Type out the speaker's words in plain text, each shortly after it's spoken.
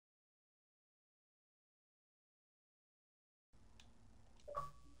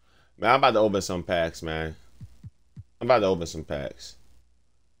Man, I'm about to open some packs, man. I'm about to open some packs.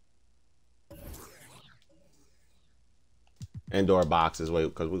 Indoor boxes, wait,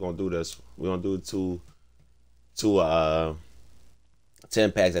 because we're gonna do this. We're gonna do two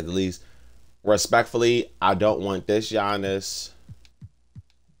 10 packs at the least. Respectfully, I don't want this Giannis.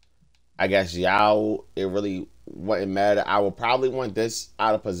 I guess Yao, it really wouldn't matter. I would probably want this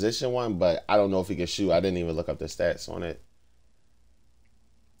out of position one, but I don't know if he can shoot. I didn't even look up the stats on it.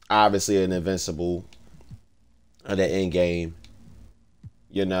 Obviously an invincible of the end game.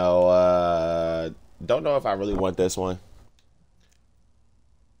 You know, don't know if I really want this one.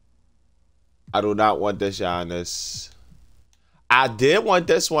 I do not want this Giannis. I did want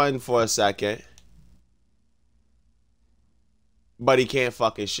this one for a second, but he can't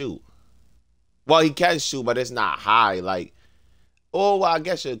fucking shoot. Well, he can shoot, but it's not high. Like, oh, well, I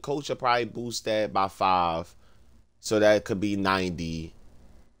guess your coach will probably boost that by 5. So that could be 90.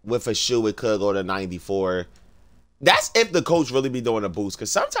 With a shoe, it could go to 94. That's if the coach really be doing a boost.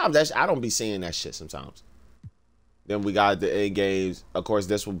 Because sometimes I don't be seeing that shit sometimes. Then we got the end games. Of course,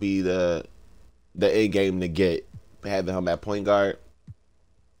 this will be the end game to get. Having him at point guard.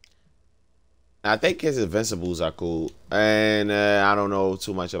 I think his invincibles are cool. And I don't know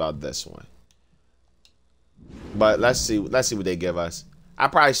too much about this one. But let's see what they give us. I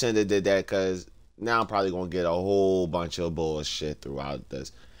probably shouldn't have did that because now I'm probably going to get a whole bunch of bullshit throughout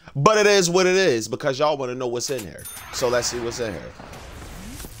this. But it is what it is because y'all want to know what's in here. So let's see what's in here.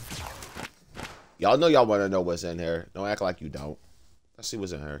 Y'all know y'all want to know what's in here. Don't act like you don't. Let's see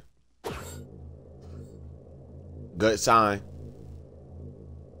what's in here. Good sign.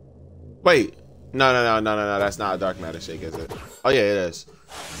 Wait. No. That's not a dark matter shake, is it? Oh, yeah, it is.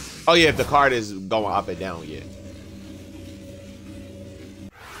 Oh, yeah, if the card is going up and down, yeah.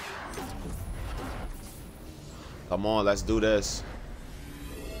 Come on, let's do this.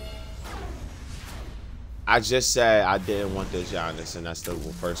 I just said I didn't want this Giannis, and that's the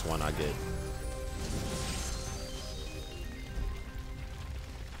first one I get.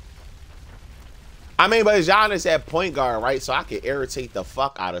 I mean, but Giannis at point guard, right? So I can irritate the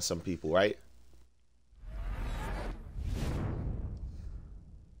fuck out of some people, right?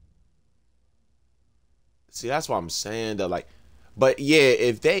 See, that's what I'm saying, though. Like, but yeah,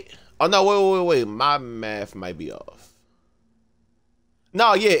 if they... Oh, no, wait. My math might be off.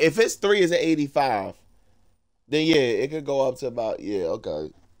 No, yeah, if it's 3 is an 85, then yeah, it could go up to about... Yeah,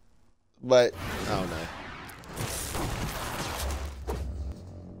 okay. But, I don't know.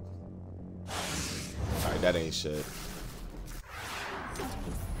 Alright, that ain't shit.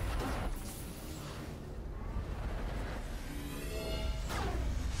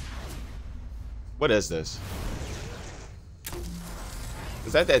 What is this?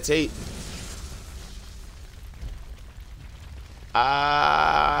 Is that tape?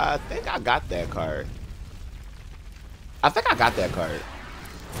 I think I got that card. I think I got that card.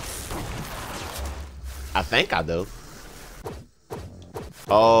 I think I do.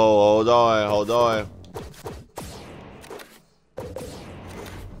 Oh, hold on. Hold on,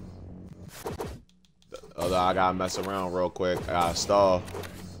 I gotta mess around real quick. I gotta stall.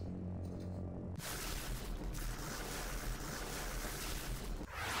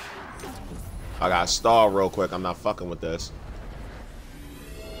 I gotta stall real quick. I'm not fucking with this.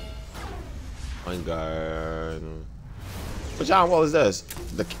 Point guard. What John Wall is this?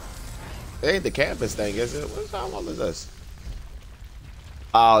 It ain't the campus thing, is it? What John Wall is this?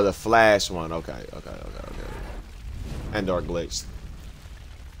 Oh, the flash one. Okay. Indoor glitch.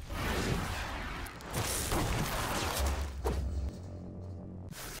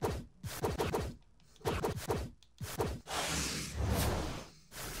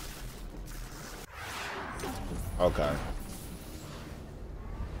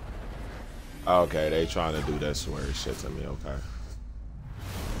 Okay, they trying to do this weird shit to me, okay.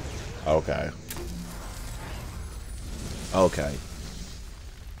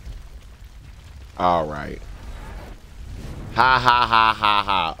 Alright.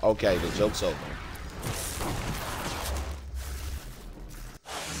 Ha. Okay, the joke's over.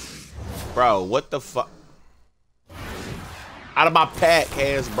 Bro, what the fuck? Out of my pack,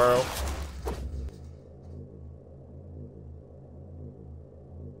 hands, bro.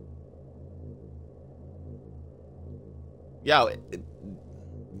 Yo,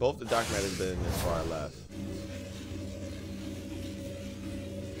 both the dark matter's been this far left.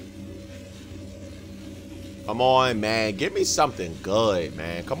 Come on, man. Give me something good,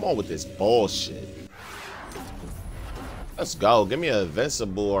 man. Come on with this bullshit. Let's go. Give me an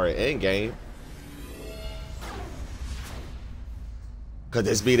invincible or an end game. Could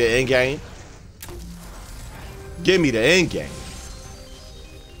this be the end game? Give me the end game.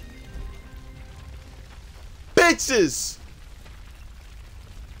 Bitches!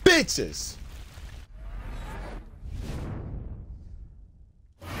 Bitches!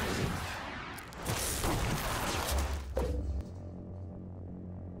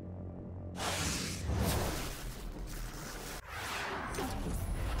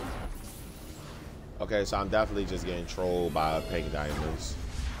 Okay, so I'm definitely just getting trolled by pink diamonds.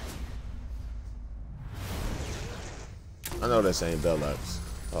 I know this ain't Billups.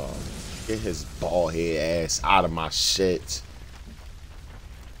 Oh, get his bald head ass out of my shit.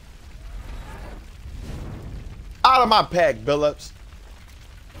 Out of my pack, Billups.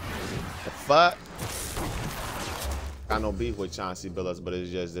 The fuck? Got no beef with Chauncey Billups, but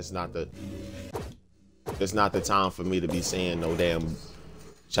it's just it's not the time for me to be saying no damn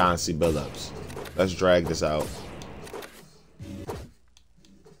Chauncey Billups. Let's drag this out.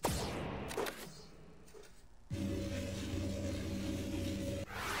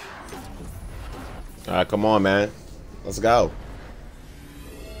 All right, come on, man. Let's go.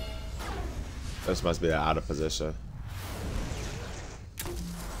 This must be that out of position.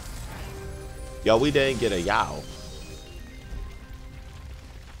 Yo, we didn't get a Yao.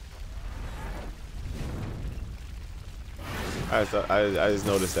 Alright, so I just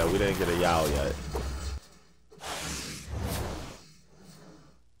noticed that we didn't get a Yao yet.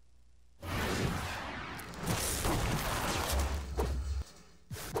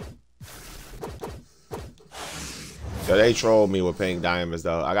 So they trolled me with pink diamonds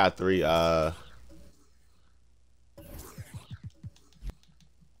though. I got 3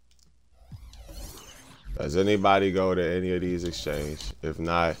 Does anybody go to any of these exchange? If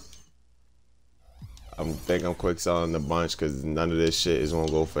not, I'm quick selling the bunch because none of this shit is gonna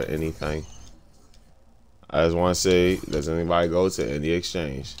go for anything. I just want to say, does anybody go to any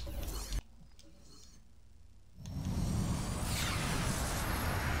exchange?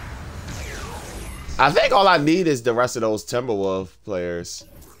 I think all I need is the rest of those Timberwolf players.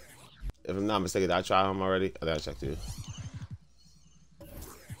 If I'm not mistaken, did I try them already? I gotta check too.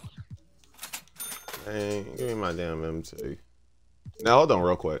 Hey, give me my damn M2. Now hold on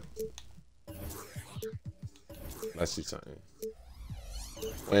real quick. Let's see something.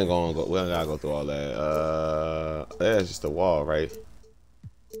 We ain't gotta go through all that. That's just a wall, right?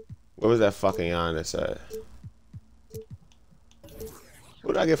 Where was that fucking Giannis at?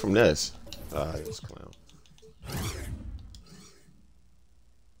 What did I get from this? This clown.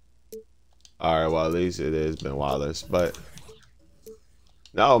 Alright, well at least it is Ben Wallace, but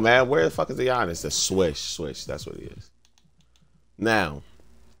no man, where the fuck is the Giannis? The swish, that's what he is. Now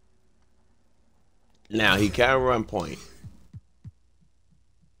he can run point.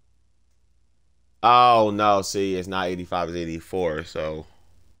 Oh no, see, it's not 85, it's 84, so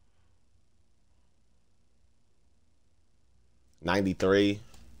 93.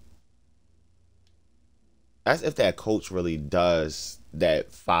 That's if that coach really does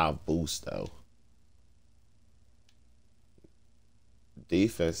that 5 boost though.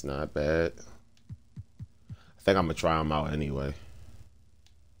 Defense not bad. I think I'm gonna try him out anyway.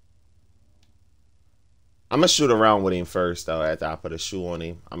 I'm gonna shoot around with him first though. After I put a shoe on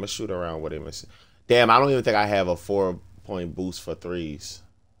him, I'm gonna shoot around with him. Damn, I don't even think I have a 4-point boost for 3s.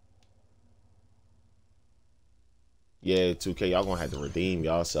 Yeah, 2K, y'all gonna have to redeem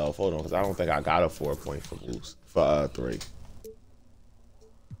yourself. Hold on, because I don't think I got a 4-point for boost for 3.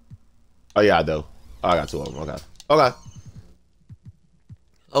 Oh yeah, I do. Oh, I got 2 of them.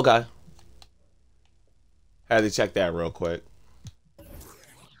 Okay. Had to check that real quick.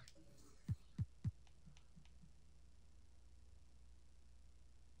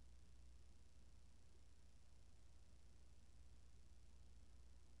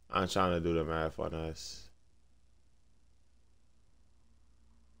 I'm trying to do the math on us.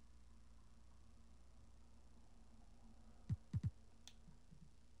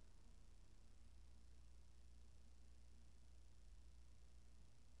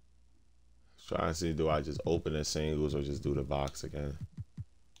 Trying to see, do I just open the singles or just do the box again?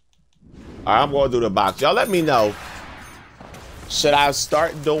 All right, I'm going to do the box. Y'all let me know. Should I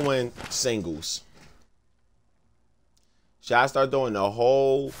start doing singles? Should I start doing the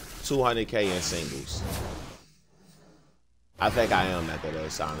whole 200K in singles? I think I am after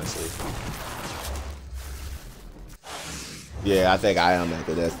this, honestly. Yeah, I think I am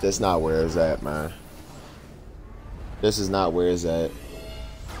after this. This is not where it's at, man. This is not where it's at.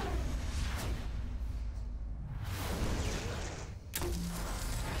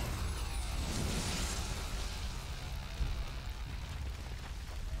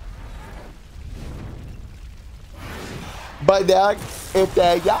 But now, if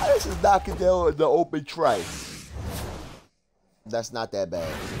that Giannis is knocking down the open tray, that's not that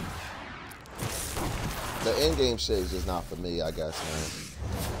bad. The in-game shit is just not for me, I guess,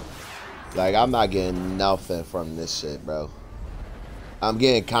 man. Like, I'm not getting nothing from this shit, bro. I'm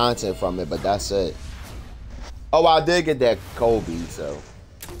getting content from it, but that's it. Oh, I did get that Kobe, so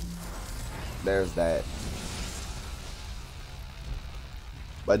there's that.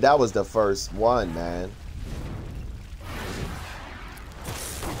 But that was the first one, man.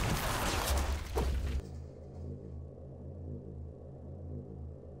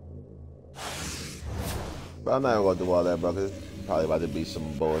 But I'm not even gonna do all that, bro, because it's probably about to be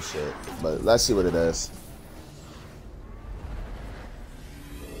some bullshit. But let's see what it is.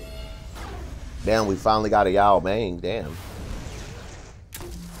 Damn, we finally got a Yao Ming. Damn.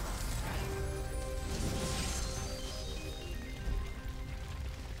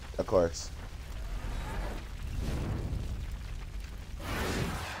 Of course.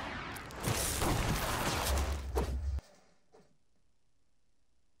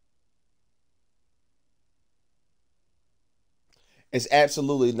 It's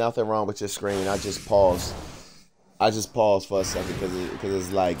absolutely nothing wrong with your screen. I just paused. I just paused for a second because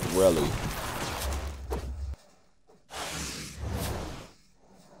it's like, really.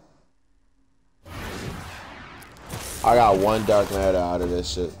 I got one dark matter out of this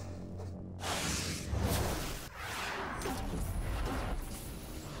shit.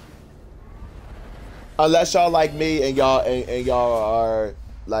 Unless y'all like me and y'all are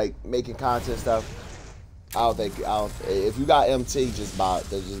like making content stuff. I don't think if you got MT, just buy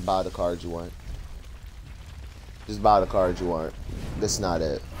the card you want. Just buy the card you want. This not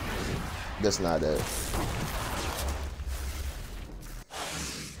it. This not it.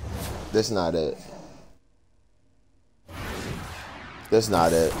 This not it. This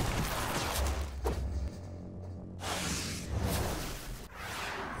not it.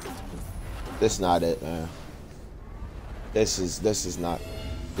 This not it, man. This is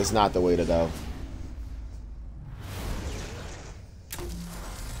not the way to go.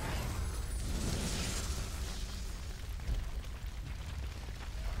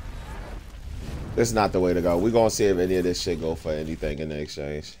 This is not the way to go. We're gonna see if any of this shit go for anything in the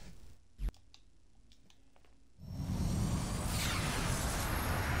exchange.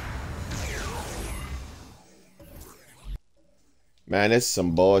 Man, this is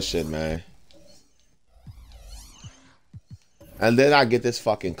some bullshit, man. And then I get this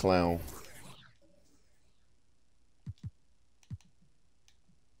fucking clown.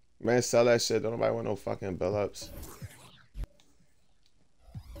 Man, sell that shit. Don't nobody want no fucking bill-ups.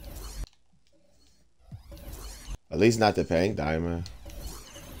 At least not the pink diamond.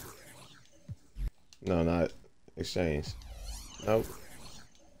 No, not exchange. Nope.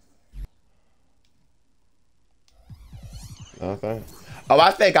 Nothing. Oh,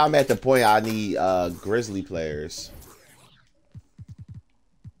 I think I'm at the point I need Grizzly players.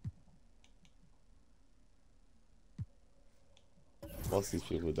 Most of these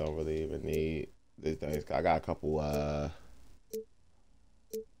people don't really even need these things. I got a couple I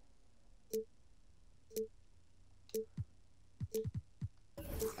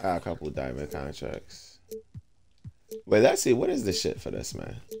got a couple diamond contracts. Wait, let's see. What is the shit for this,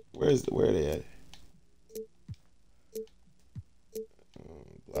 man? Where are they at?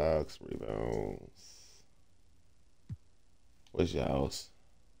 Blocks, rebounds. What's your house?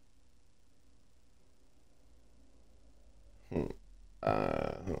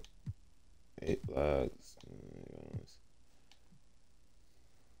 8 blocks.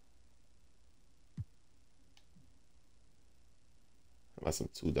 How about some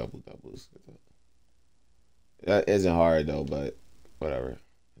 2 double-doubles? That isn't hard, though, but whatever.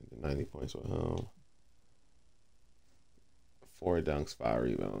 90 points with home. 4 dunks, 5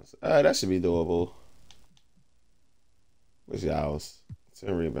 rebounds. That should be doable. What's your house?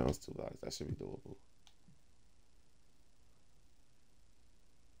 10 rebounds, 2 blocks. That should be doable.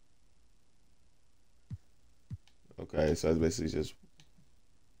 Okay, so that's basically just...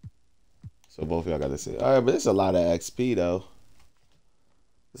 So both of y'all got to say... All right, but it's a lot of XP, though.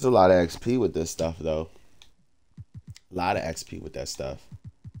 There's a lot of XP with this stuff, though. A lot of XP with that stuff.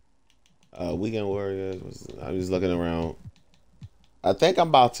 Weekend Warriors. I'm just looking around. I think I'm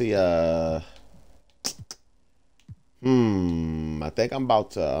about to, I think I'm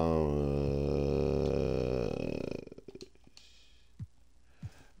about to,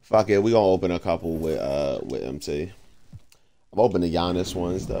 fuck it, we gonna open a couple with MT. I'm open the Giannis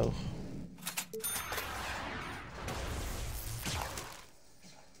ones, though.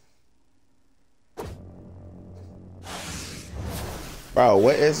 Bro,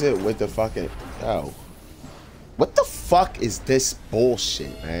 what is it with the fucking... Oh. What the fuck is this bullshit,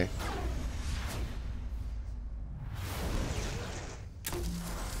 man?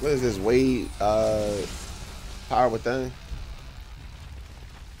 What is this? Wade, Power within.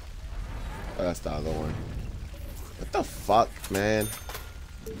 Oh, that's the other one. What the fuck, man?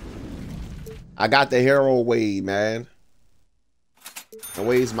 I got the hero Wade, man. And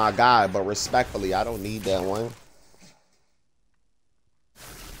Wade's my guy, but respectfully, I don't need that one.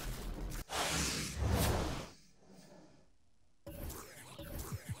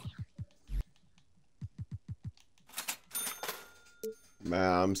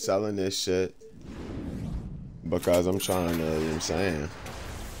 Man, I'm selling this shit because I'm trying to, you know what I'm saying?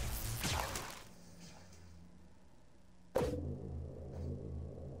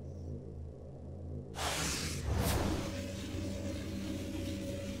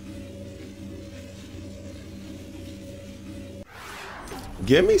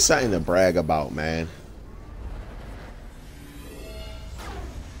 Give me something to brag about, man.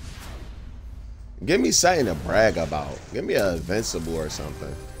 Give me something to brag about. Give me a Invincible or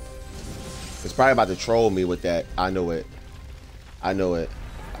something. It's probably about to troll me with that. I know it. I know it.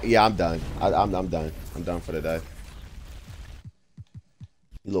 Yeah, I'm done. I'm done. I'm done for the day.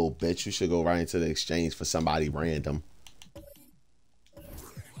 You little bitch. You should go right into the exchange for somebody random.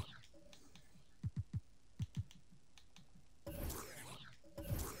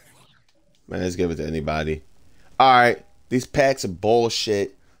 Man, let's give it to anybody. All right. These packs are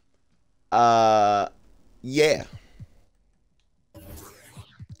bullshit. Yeah.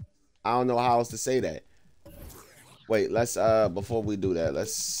 I don't know how else to say that. Wait, let's before we do that,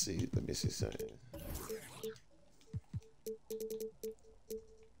 let's see. Let me see something.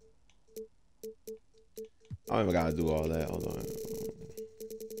 I don't even gotta do all that. Hold on.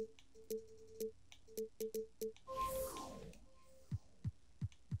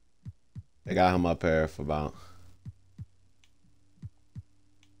 They got him up here for about.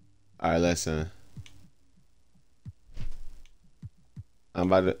 All right, listen. I'm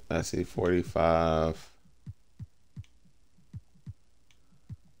about to. Let's see, 45.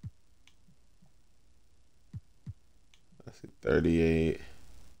 Let's see, 38.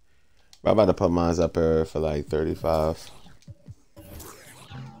 I'm about to put mine up here for like 35.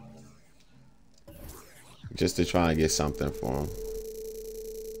 Just to try and get something for him.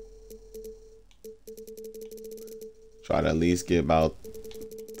 Try to at least get about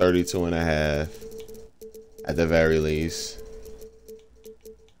 32 and a half at the very least.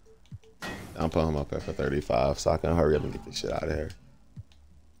 I'm putting him up here for 35 so I can hurry up and get this shit out of here.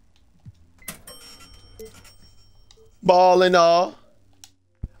 Ball and all,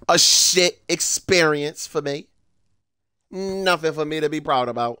 a shit experience for me. Nothing for me to be proud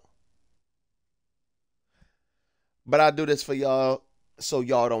about. But I do this for y'all so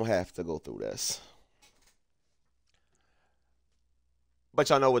y'all don't have to go through this. But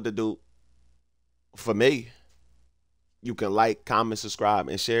y'all know what to do. For me, you can like, comment, subscribe,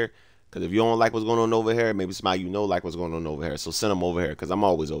 and share. Because if you don't like what's going on over here, maybe somebody you know like what's going on over here. So send them over here because I'm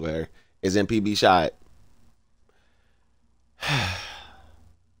always over here. It's MPB Shot.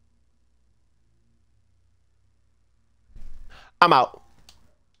 I'm out.